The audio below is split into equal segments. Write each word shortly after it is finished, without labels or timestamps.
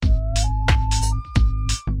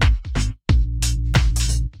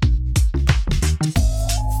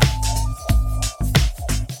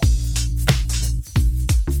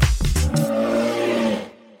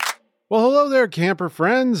there, camper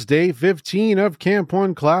friends. Day 15 of Camp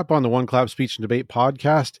One Clap on the One Clap Speech and Debate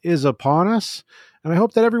podcast is upon us, and I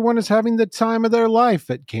hope that everyone is having the time of their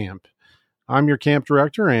life at camp. I'm your camp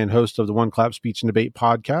director and host of the One Clap Speech and Debate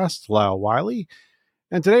podcast, Lyle Wiley,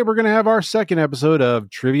 and today we're going to have our second episode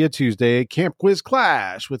of Trivia Tuesday Camp Quiz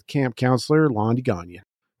Clash with camp counselor Londe Gagnon.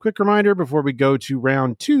 Quick reminder before we go to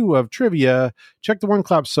round 2 of trivia, check the One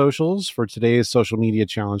Clap socials for today's social media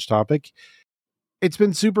challenge topic. It's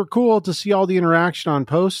been super cool to see all the interaction on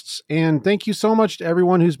posts, and thank you so much to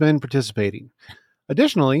everyone who's been participating.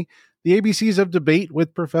 Additionally, the ABCs of Debate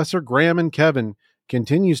with Professor Graham and Kevin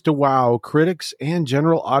continues to wow critics and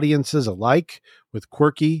general audiences alike with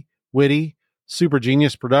quirky, witty, super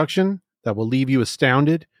genius production that will leave you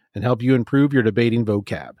astounded and help you improve your debating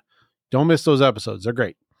vocab. Don't miss those episodes. They're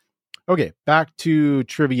great. Okay, back to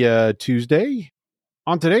Trivia Tuesday.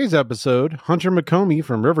 On today's episode, Hunter McComey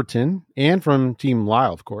from Riverton, and from Team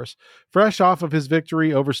Lyle, of course, fresh off of his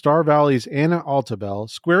victory over Star Valley's Anna Altabell,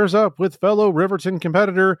 squares up with fellow Riverton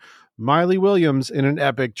competitor Miley Williams in an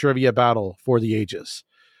epic trivia battle for the ages.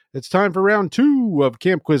 It's time for round 2 of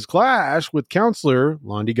Camp Quiz Clash with counselor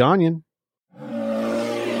Londe Gagnon.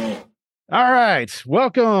 All right,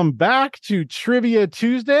 welcome back to Trivia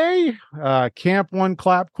Tuesday. Camp One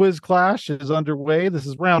Clap Quiz Clash is underway. This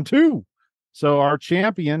is round 2. So our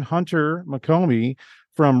champion, Hunter McComey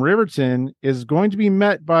from Riverton, is going to be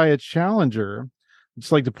met by a challenger. I'd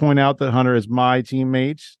just like to point out that Hunter is my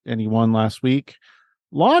teammate, and he won last week.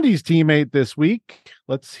 Londe's teammate this week.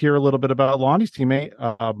 Let's hear a little bit about Londe's teammate,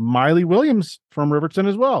 Miley Williams from Riverton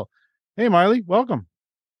as well. Hey, Miley, welcome.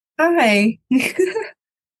 Hi.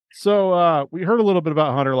 So we heard a little bit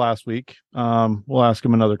about Hunter last week. We'll ask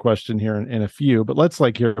him another question here in a few, but let's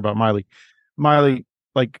hear about Miley. Miley,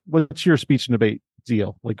 what's your speech and debate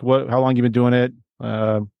deal? How long you been doing it?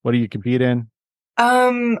 What do you compete in?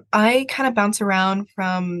 I kind of bounce around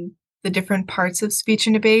from the different parts of speech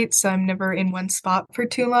and debate, so I'm never in one spot for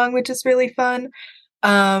too long, which is really fun.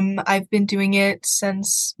 I've been doing it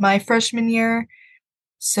since my freshman year,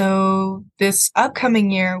 so this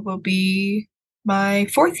upcoming year will be my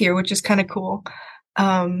 4th year, which is kind of cool.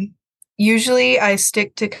 Usually I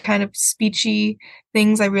stick to kind of speechy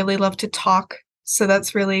things. I really love to talk. So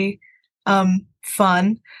that's really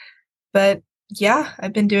fun. But yeah,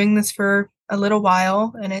 I've been doing this for a little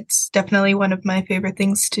while, and it's definitely one of my favorite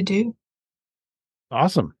things to do.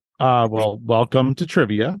 Awesome. Well, welcome to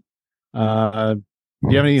trivia. Do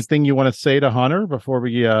you have anything you want to say to Hunter before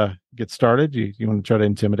we get started? Do you want to try to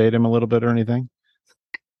intimidate him a little bit or anything?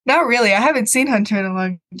 Not really. I haven't seen Hunter in a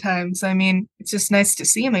long time. So, I mean, it's just nice to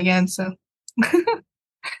see him again. So,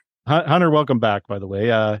 Hunter, welcome back, by the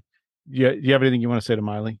way. You have anything you want to say to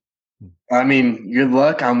Miley? I mean, good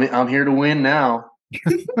luck. I'm here to win now.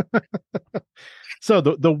 So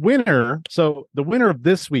the winner of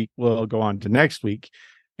this week will go on to next week,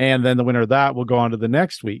 and then the winner of that will go on to the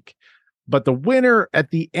next week. But the winner at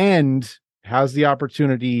the end has the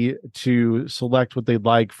opportunity to select what they'd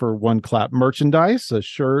like for One Clap merchandise: a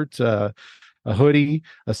shirt, a hoodie,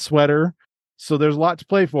 a sweater. So there's a lot to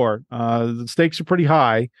play for. The stakes are pretty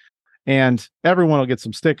high. And everyone will get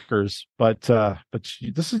some stickers, but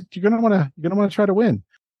you're gonna want to try to win.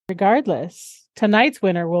 Regardless, tonight's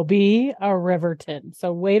winner will be a Riverton.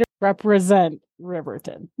 So way to represent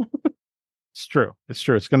Riverton. It's true. It's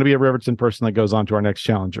going to be a Riverton person that goes on to our next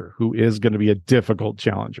challenger, who is going to be a difficult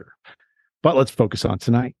challenger. But let's focus on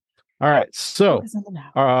tonight. All right. So,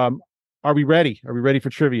 are we ready? Are we ready for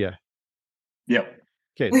trivia? Yep.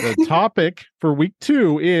 Okay, the topic for week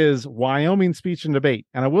 2 is Wyoming speech and debate.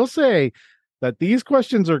 And I will say that these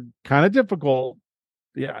questions are kind of difficult.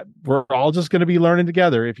 Yeah, we're all just going to be learning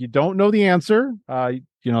together. If you don't know the answer,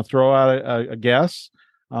 throw out a guess.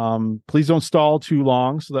 Please don't stall too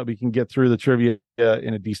long so that we can get through the trivia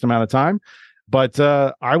in a decent amount of time. But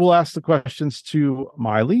I will ask the questions to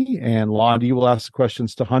Miley, and Londe will ask the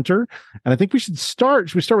questions to Hunter. And I think we should start.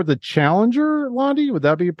 Should we start with the challenger, Londe? Would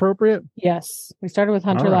that be appropriate? Yes. We started with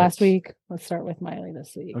Hunter last week. Let's start with Miley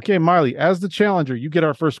this week. Okay, Miley, as the challenger, you get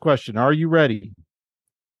our first question. Are you ready?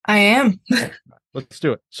 I am. Let's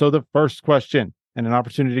do it. So the first question, and an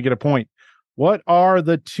opportunity to get a point. What are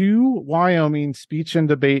the 2 Wyoming speech and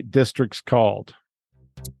debate districts called?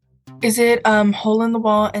 Is it Hole in the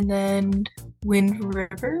Wall and then Wind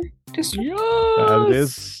River District? Yes! That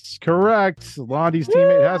is correct. Londe's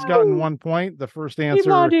teammate has gotten 1 point. The first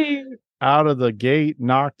answer out of the gate,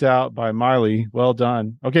 knocked out by Miley. Well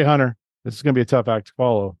done. Okay, Hunter, this is going to be a tough act to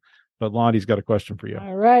follow, but Londe's got a question for you.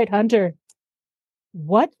 All right, Hunter.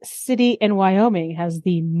 What city in Wyoming has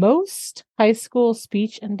the most high school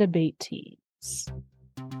speech and debate teams?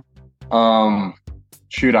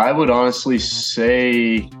 Shoot, I would honestly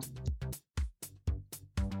say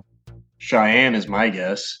Cheyenne is my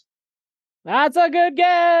guess. That's a good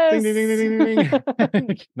guess. Ding, ding, ding, ding, ding,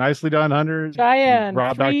 ding. Nicely done, Hunter. Cheyenne.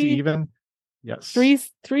 Brought back to even. Yes.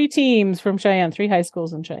 Three teams from Cheyenne, 3 high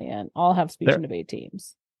schools in Cheyenne, all have speech and debate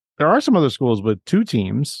teams. There are some other schools with 2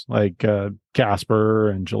 teams, like Casper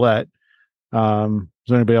and Gillette. Is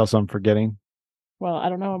there anybody else I'm forgetting? Well, I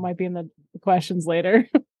don't know. It might be in the questions later.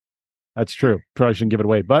 That's true. Probably shouldn't give it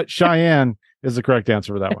away. But Cheyenne is the correct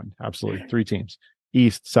answer for that one. Absolutely. 3 teams.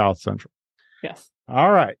 East, South, Central. Yes.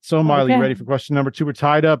 All right. So, Miley, Okay. ready for question number 2? We're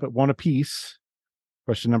tied up at 1 apiece.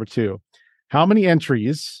 Question number 2. How many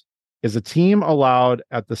entries is a team allowed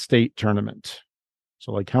at the state tournament?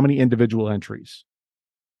 So, like, how many individual entries?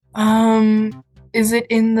 Is it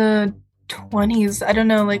in the 20s? I don't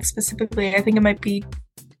know, like specifically. I think it might be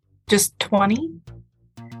just 20.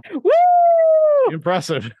 Woo!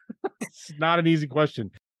 Impressive. It's not an easy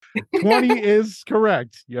question. 20 is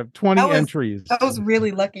correct. You have 20 entries. That was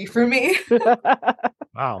really lucky for me.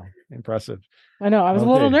 Wow. Impressive. I know. I was a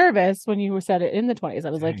Okay. little nervous when you said it in the 20s. I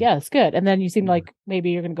was like, Dang. yeah, it's good. And then you seemed like maybe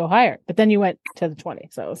you're going to go higher. But then you went to the 20.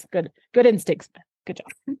 So it was good. Good instincts. Good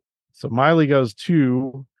job. So Miley goes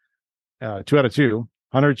 2 out of 2.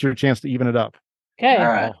 Hunter, it's your chance to even it up. Okay. All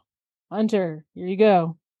right. Hunter, here you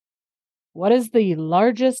go. What is the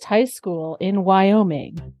largest high school in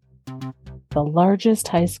Wyoming? The largest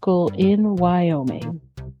high school in Wyoming.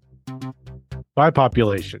 By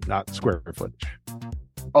population, not square footage.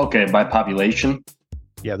 Okay, by population.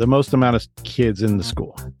 Yeah, the most amount of kids in the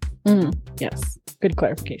school. Yes. Good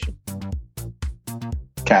clarification.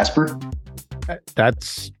 Casper.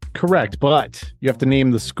 That's correct, but you have to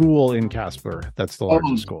name the school in Casper. That's the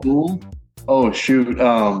largest school. Oh shoot.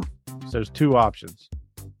 So there's 2 options.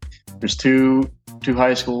 There's two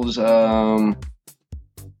high schools. God,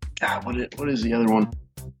 what is the other one?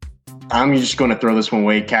 I'm just going to throw this one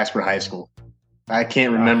away. Casper High School. I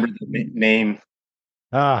can't remember the name.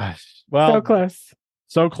 Well, So close.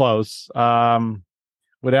 So close.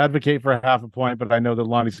 Would advocate for half a point, but I know that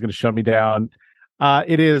Lonnie's going to shut me down.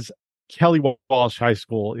 It is Kelly Walsh High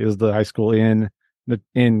School is the high school in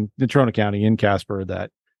Natrona County in Casper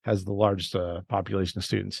that has the largest population of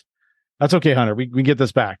students. That's okay, Hunter. We get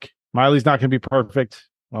this back. Miley's not going to be perfect.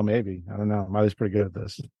 Well, maybe. I don't know. Miley's pretty good at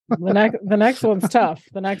this. The next one's tough.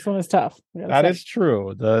 The next one is tough. That is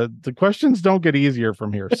true. The questions don't get easier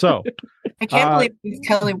from here. So I can't believe it was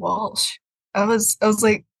Kelly Walsh. I was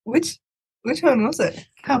like, which one was it?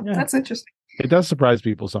 Oh, Yeah. That's interesting. it does surprise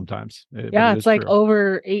people sometimes. Yeah, it's like true.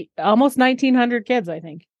 over almost 1,900 kids, I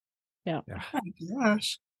think. Oh my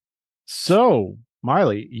gosh. So,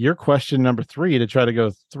 Miley, your question number 3 to try to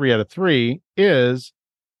go 3 out of 3 is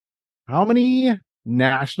how many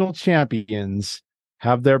national champions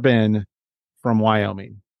have there been from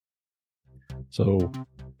Wyoming? So,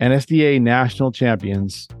 NSDA national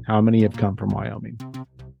champions, how many have come from Wyoming?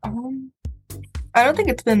 I don't think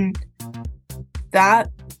it's been that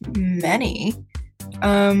many.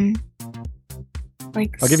 Like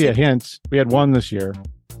I'll give you a hint. We had 1 this year.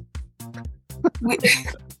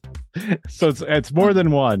 So it's more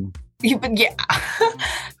than 1. Yeah. Isn't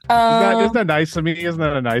that nice of me? Isn't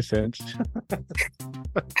that a nice hint?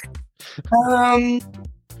 I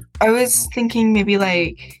was thinking maybe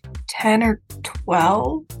like 10 or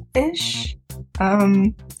 12-ish.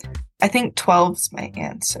 I think 12's my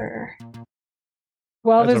answer.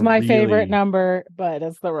 12 That's is a my really- favorite number, but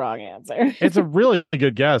it's the wrong answer. It's a really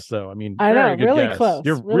good guess, though. I mean, I know, very good really guess. close,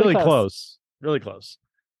 You're really really close. close. Really close.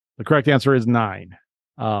 The correct answer is 9.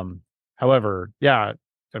 However, yeah,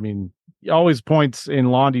 I mean, always points in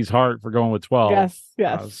Londe's heart for going with 12.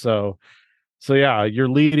 Yes. So yeah, you're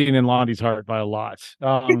leading in Londe's heart by a lot.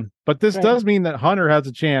 But this Right. does mean that Hunter has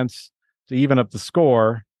a chance to even up the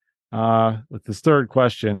score with this third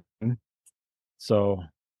question. So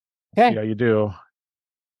Okay. see how you do.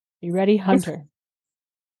 You ready, Hunter?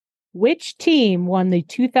 Which team won the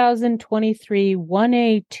 2023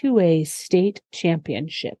 1A 2A state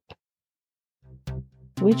championship?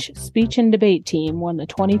 Which speech and debate team won the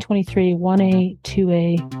 2023 1A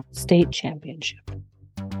 2A state championship?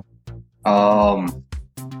 I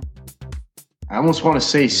almost want to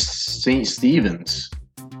say St. Stephen's.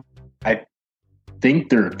 I think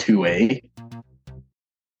they're 2A.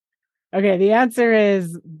 Okay, the answer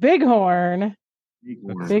is Bighorn.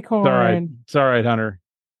 Bighorn. It's all right, Hunter.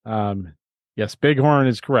 Yes, Bighorn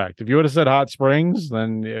is correct. If you would have said Hot Springs,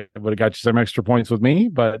 then it would have got you some extra points with me,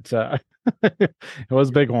 but it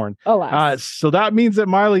was Bighorn. Alas. So that means that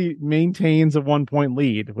Miley maintains a 1-point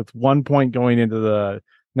lead with 1 point going into the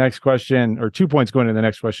next question, or 2 points going into the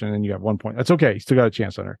next question, and then you have 1 point. That's okay. You still got a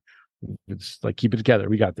chance, Hunter. It's like, keep it together.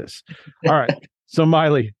 We got this. All right. So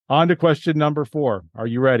Miley, on to question number 4. Are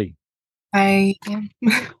you ready? I am.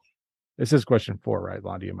 This is question 4, right,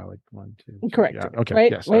 Londe? Am I like 1, 2? Correct. Yeah. Okay.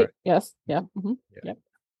 Right. Yes. Wait. All right. Yes. Yeah. Mm-hmm. Yeah. Yep.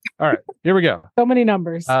 All right. Here we go. So many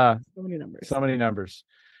numbers. So many numbers.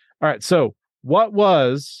 All right. So what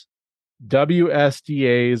was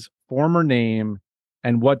WSDA's former name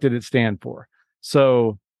and what did it stand for?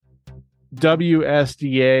 So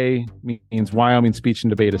WSDA means Wyoming Speech and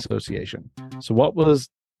Debate Association. So what was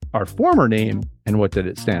our former name and what did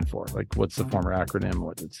it stand for? Like, what's the former acronym?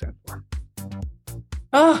 What did it stand for?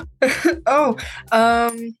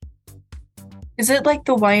 Is it like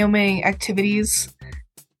the Wyoming activities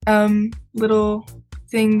little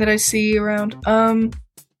thing that I see around?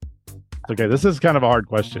 Okay, this is kind of a hard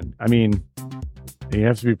question. I mean, you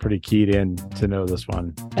have to be pretty keyed in to know this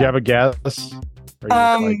one. Do you have a guess?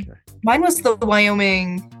 Mine was the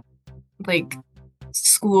Wyoming like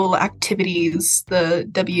school activities, the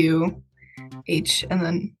WH, and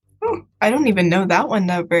then I don't even know that one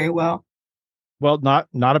very well. Well, not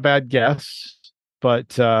a bad guess,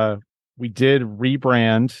 but we did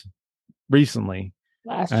rebrand recently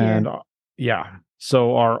Last and year. yeah.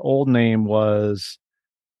 So our old name was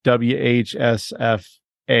WHSFA,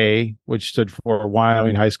 which stood for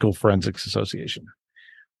Wyoming High School Forensics Association,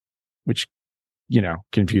 which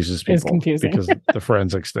confuses people. It's confusing because the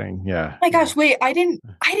forensics thing. Yeah. Oh my gosh, wait, I didn't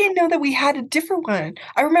know that we had a different one.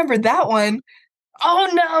 I remember that one. Oh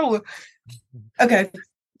no. Okay.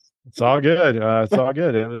 It's all good. It's all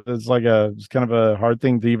good. It's kind of a hard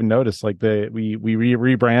thing to even notice. Like we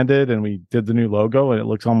rebranded and we did the new logo and it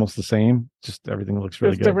looks almost the same. Just everything looks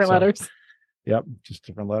really good. Different letters. Yep, just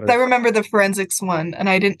different letters. I remember the forensics one, and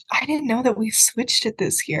I didn't know that we switched it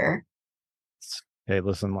this year. Hey,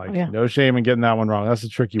 listen, no shame in getting that one wrong. That's a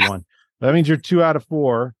tricky one. That means you're 2 out of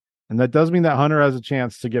 4, and that does mean that Hunter has a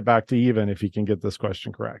chance to get back to even if he can get this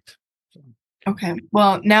question correct. Okay.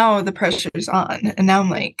 Well, now the pressure's on, and now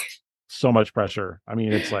I'm like, so much pressure. I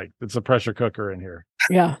mean, it's a pressure cooker in here.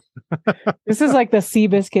 Yeah. This is like the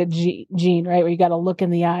Seabiscuit gene, right? Where you got to look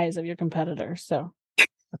in the eyes of your competitor. So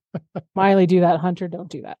Miley, do that. Hunter, don't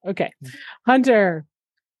do that. Okay. Hunter,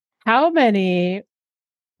 how many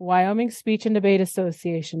Wyoming Speech and Debate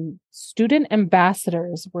Association student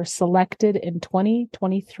ambassadors were selected in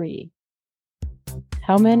 2023?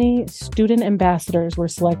 How many student ambassadors were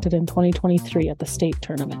selected in 2023 at the state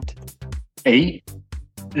tournament? 8.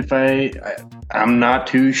 If I'm not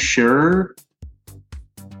too sure,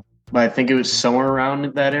 but I think it was somewhere around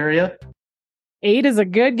that area. 8 is a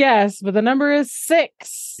good guess, but the number is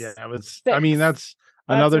 6. Yeah, it was. 6. I mean, that's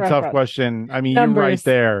another tough question. I mean, Numbers. You're right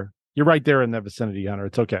there. You're right there in the vicinity, Hunter.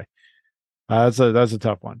 It's okay. That's a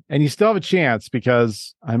tough one, and you still have a chance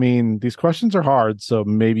because I mean these questions are hard. So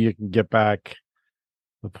maybe you can get back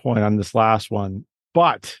the point on this last one.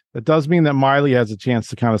 But it does mean that Miley has a chance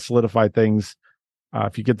to kind of solidify things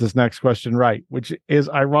if you get this next question right, which is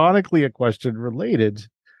ironically a question related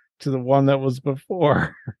to the one that was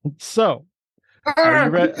before. So, are you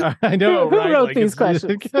ready? I know, who right? wrote these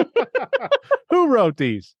questions? Who wrote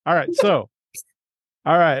these? All right. So,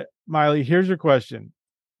 all right, Miley, here's your question.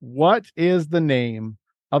 What is the name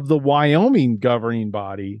of the Wyoming governing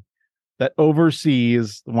body that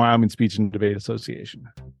oversees the Wyoming Speech and Debate Association?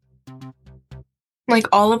 Like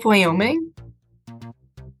all of Wyoming?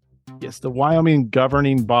 Yes, the Wyoming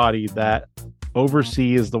governing body that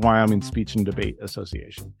oversees the Wyoming Speech and Debate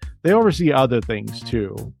Association. They oversee other things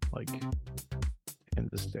too, like in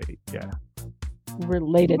the state. Yeah.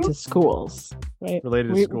 Related to schools, right?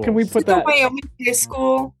 Related to schools. Can we put that?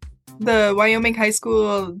 The Wyoming High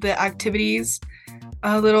School, the activities,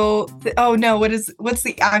 oh no, what's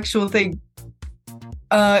the actual thing?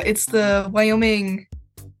 It's the Wyoming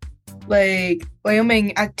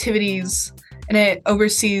activities, and it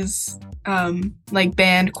oversees like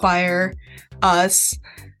band, choir, us,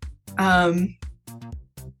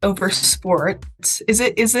 over sports. Is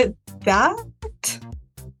it that?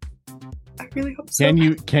 I really hope so.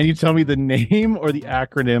 Can you tell me the name or the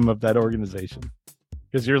acronym of that organization?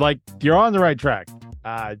 Because you're on the right track.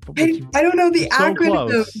 I don't know the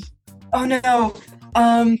acronym. So oh no.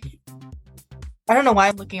 I don't know why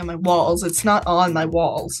I'm looking at my walls. It's not on my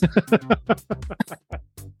walls.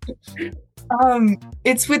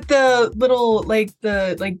 It's with the little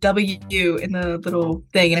the W in the little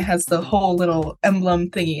thing, and it has the whole little emblem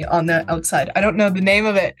thingy on the outside. I don't know the name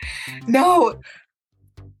of it. No.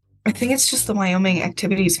 I think it's just the Wyoming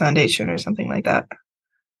Activities Foundation or something like that.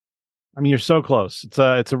 I mean, you're so close. It's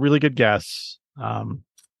a really good guess.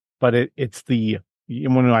 But it's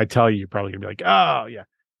when I tell you, you're probably gonna be like, oh yeah,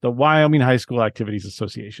 the Wyoming High School Activities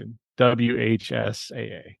Association,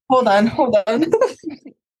 WHSAA. Hold on.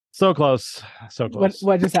 So close. So close.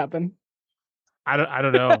 What just happened? I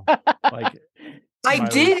don't know. Like I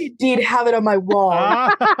did indeed have it on my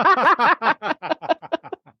wall.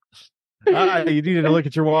 You needed to look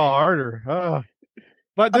at your wall harder.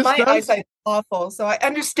 But this my eyesight's awful, so I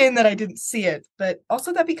understand that I didn't see it, but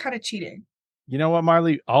also that'd be kind of cheating. You know what,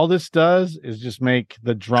 Miley? All this does is just make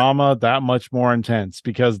the drama that much more intense,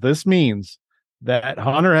 because this means that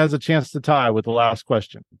Hunter has a chance to tie with the last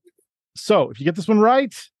question. So if you get this one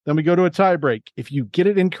right, then we go to a tie break. If you get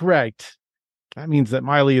it incorrect, that means that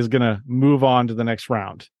Miley is going to move on to the next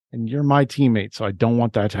round. And you're my teammate, so I don't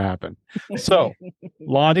want that to happen. So,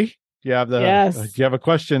 Londe, do you have do you have a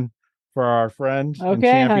question for our friend and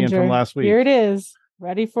champion Hunter, from last week? Here it is.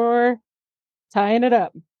 Ready for tying it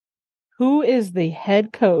up. Who is the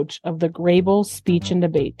head coach of the Grable speech and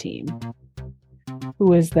debate team?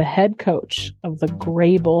 Who is the head coach of the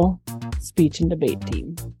Grable speech and debate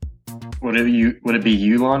team? Would it be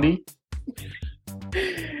you, Londe?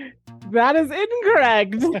 That is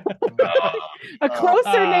incorrect. A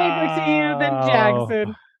closer neighbor to you than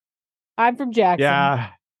Jackson. I'm from Jackson. Yeah.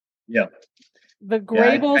 Yep. The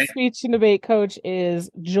Grable speech and debate coach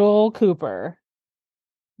is Joel Cooper.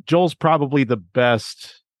 Joel's probably the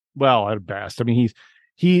best. Well, at best. I mean,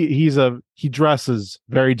 he dresses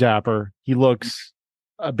very dapper. He looks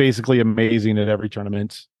basically amazing at every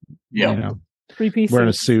tournament. Yeah. You know, 3-piece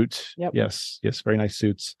wearing suits. a suit. Yep. Yes, very nice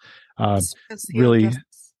suits. Really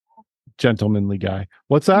gentlemanly guy.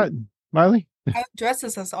 What's that, Miley?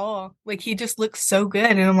 Dresses us all. Like, he just looks so good,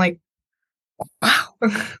 and I'm like, wow.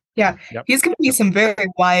 Yeah. Yep. He's gonna be some very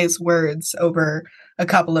wise words over a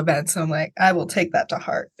couple events. So I'm like, I will take that to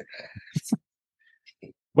heart.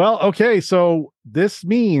 Well, okay, so this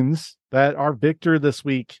means that our victor this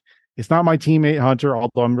week is not my teammate Hunter,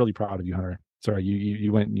 although I'm really proud of you, Hunter. Sorry,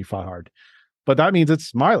 you went and you fought hard. But that means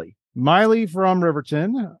it's Miley. Miley from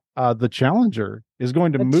Riverton, the challenger, is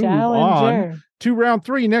going to move on to round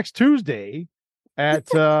 3 next Tuesday at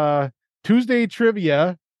Tuesday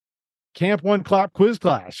Trivia Camp 1 Clap Quiz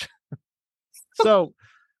Clash. So,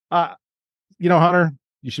 Hunter,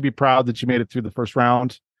 you should be proud that you made it through the first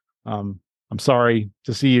round. I'm sorry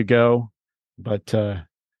to see you go, but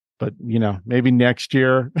maybe next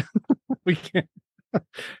year we can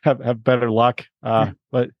have better luck.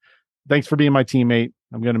 But thanks for being my teammate.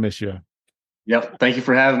 I'm going to miss you. Yep. Thank you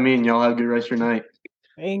for having me, and y'all have a good rest of your night.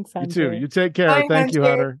 Thanks, Hunter. You too. You take care. Bye, Thank you,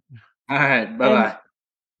 Hunter. All right. Bye-bye.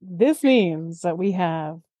 This means that we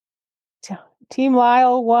have Team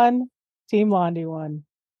Lyle 1, Team Londe 1.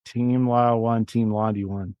 Team Lyle 1, Team Londe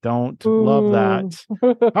 1. Don't love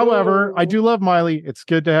that. However, I do love Miley. It's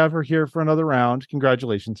good to have her here for another round.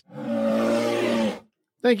 Congratulations.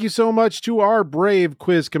 Thank you so much to our brave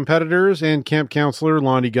quiz competitors and camp counselor,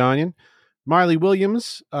 Londe Gagnon. Miley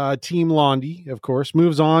Williams, Team Londe, of course,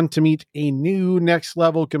 moves on to meet a new next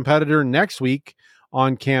level competitor next week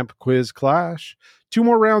on Camp Quiz Clash. 2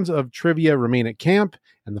 more rounds of trivia remain at camp,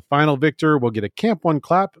 and the final victor will get a Camp 1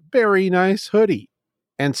 Clap very nice hoodie.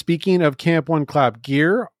 And speaking of Camp 1 Clap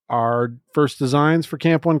gear, our first designs for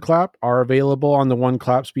Camp 1 Clap are available on the 1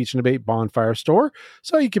 Clap Speech and Debate Bonfire store,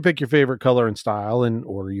 so you can pick your favorite color and style and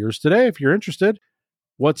order yours today if you're interested.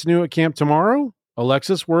 What's new at camp tomorrow?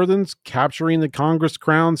 Alexis Worthen's Capturing the Congress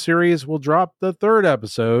Crown series will drop the 3rd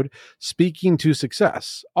episode, Speaking to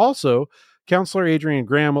Success. Also, Counselor Adrian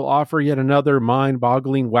Graham will offer yet another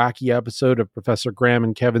mind-boggling, wacky episode of Professor Graham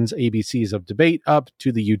and Kevin's ABCs of Debate up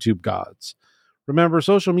to the YouTube gods. Remember,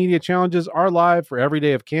 social media challenges are live for every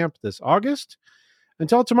day of camp this August.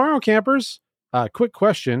 Until tomorrow, campers, quick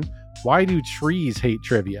question. Why do trees hate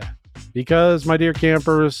trivia? Because, my dear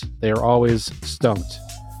campers, they are always stumped.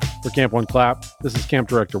 For Camp 1 Clap, this is Camp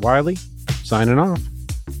Director Wiley, signing off.